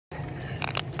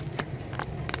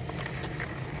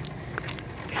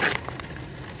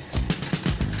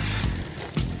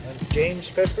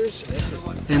James Peppers, and this is...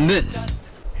 And this.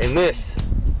 And this.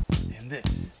 And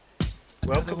this.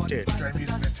 Welcome to Dry Meat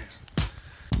Adventures.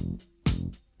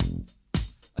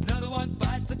 Another one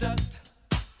bites the dust.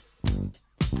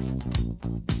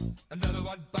 Another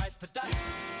one bites the dust.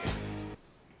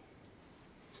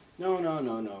 No,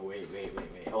 wait.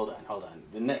 Hold on.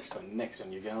 The next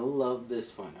one. You're gonna love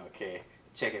this one, okay?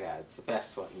 Check it out. It's the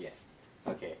best one yet.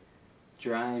 Okay.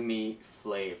 Dry meat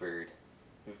flavored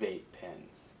vape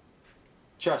pens.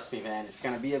 Trust me, man. It's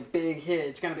gonna be a big hit.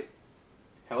 It's gonna be...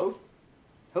 Hello?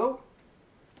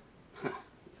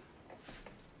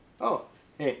 Oh,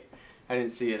 hey. I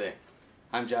didn't see you there.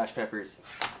 I'm Josh Peppers.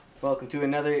 Welcome to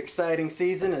another exciting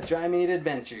season of Dry Meat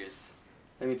Adventures.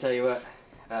 Let me tell you what.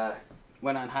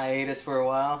 Went on hiatus for a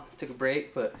while, took a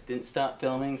break, but didn't stop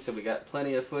filming, so we got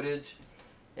plenty of footage,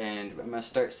 and I'm going to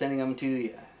start sending them to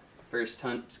you. First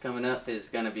hunt's coming up is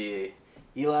going to be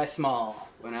Eli Small.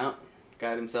 Went out,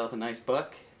 got himself a nice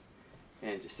buck,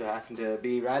 and just so happened to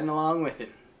be riding along with him.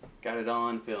 Got it all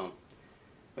on film.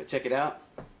 But check it out,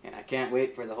 and I can't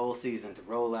wait for the whole season to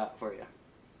roll out for you.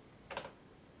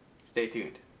 Stay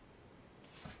tuned.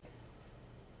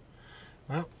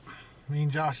 Well, me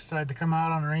and Josh decided to come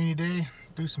out on a rainy day,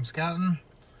 do some scouting.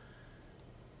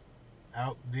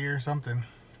 Out deer, something.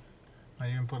 Might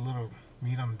even put a little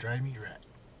meat on the dry meat rack.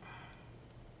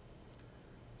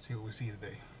 See what we see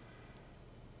today.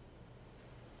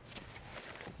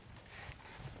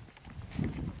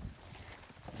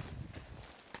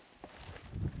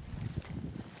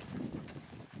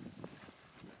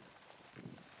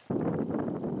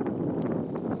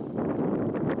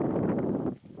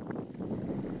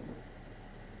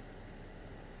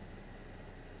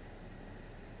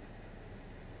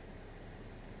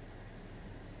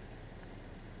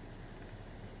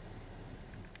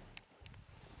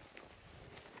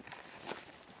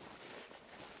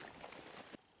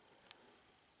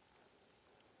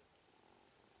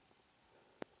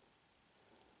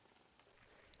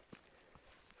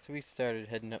 So we started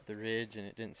heading up the ridge and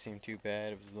it didn't seem too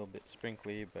bad. It was a little bit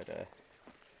sprinkly, but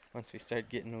once we started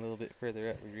getting a little bit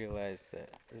further up, we realized that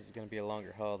this is going to be a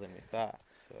longer haul than we thought.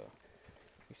 So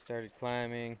we started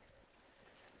climbing,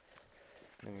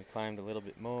 then we climbed a little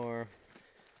bit more.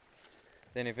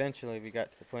 Then eventually we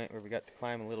got to the point where we got to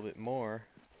climb a little bit more,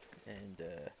 and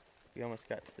we almost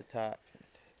got to the top.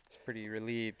 It's pretty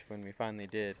relieved when we finally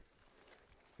did,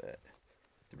 but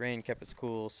the rain kept us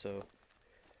cool, so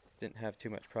didn't have too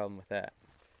much problem with that.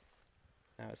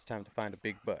 Now it's time to find a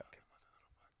big buck.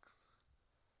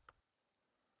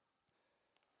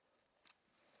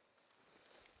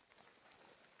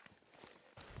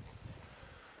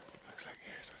 Looks like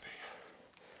here's where they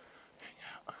hang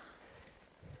out.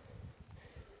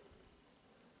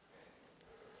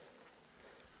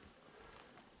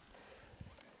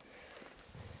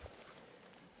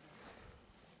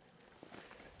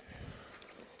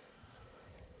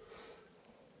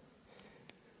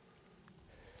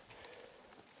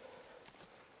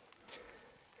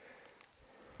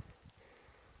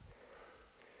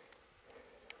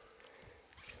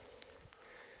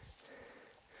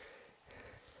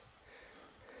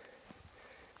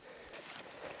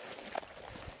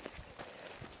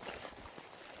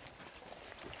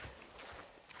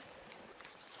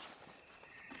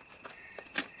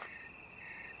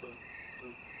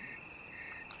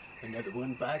 Another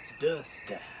one bites dust.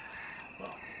 Boom.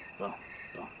 Oh,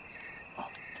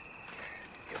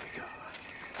 here we go.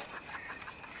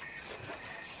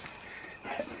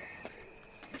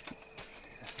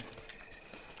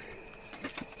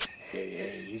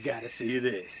 Hey, you gotta see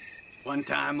this. One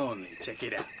time only. Check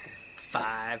it out.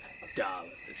 $5.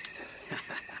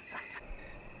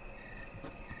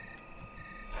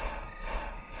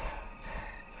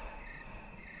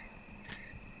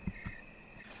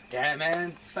 Yeah,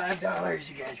 man, $5.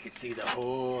 You guys can see the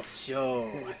whole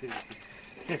show.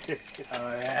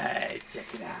 Alright,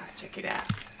 check it out.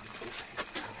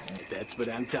 That's what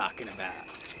I'm talking about.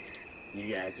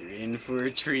 You guys are in for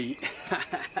a treat.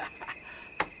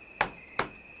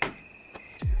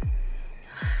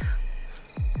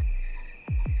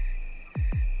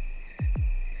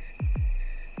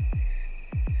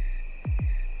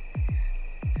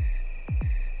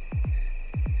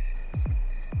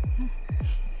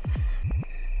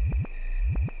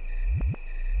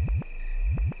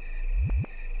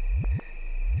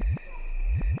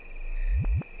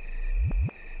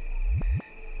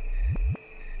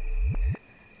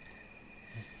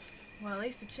 Well, at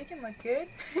least the chicken looked good.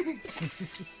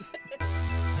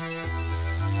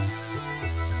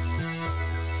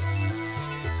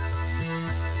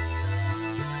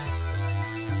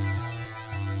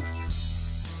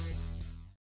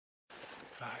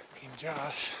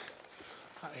 Josh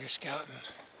out here scouting.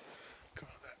 Come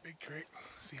up that big creek,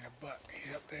 seen a buck. He's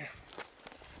up there.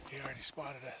 He already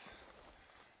spotted us.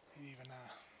 He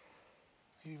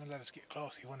even let us get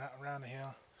close. He went out around the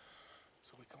hill.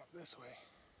 So we come up this way.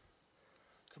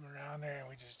 Come around there and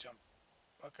we just jump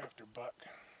buck after buck.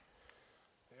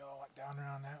 They all went down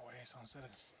around that way, so instead of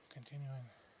continuing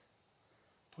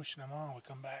pushing them on, we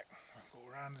come back, go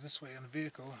around this way in the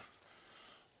vehicle,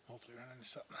 hopefully run into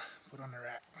something, put on the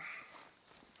rack.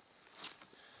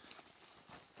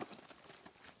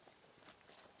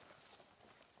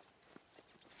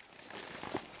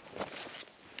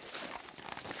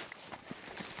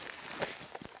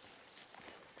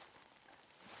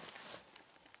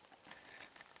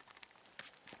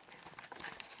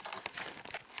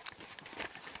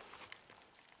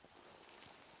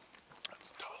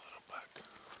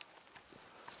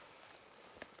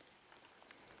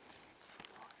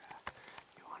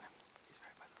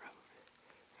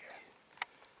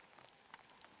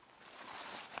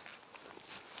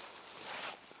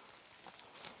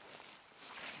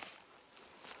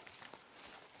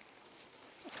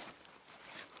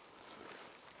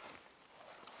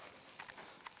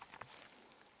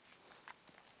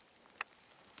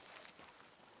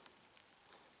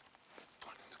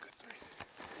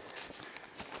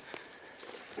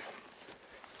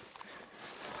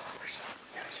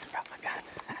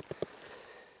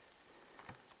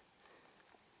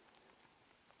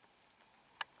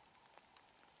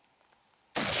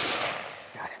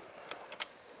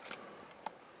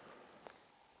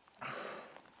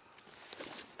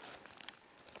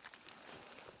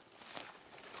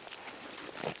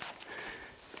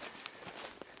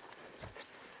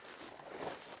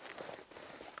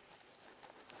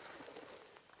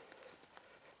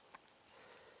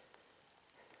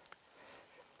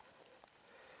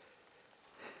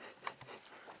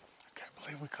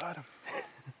 We caught him.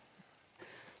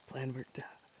 Plan worked out.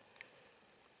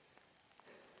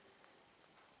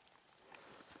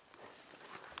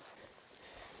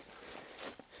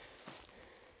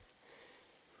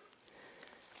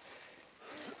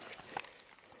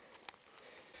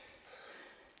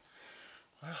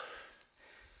 Well,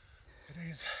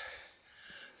 today's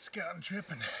scouting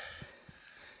trip and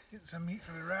getting some meat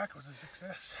for the rack was a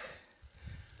success.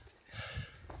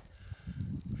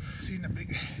 Seen the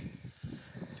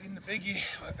biggie,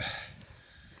 but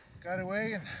got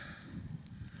away and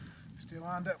still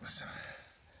wound up with some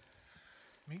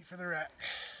meat for the rack.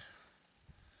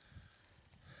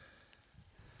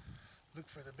 Look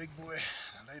for the big boy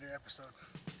in a later episode.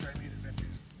 Try to meet it.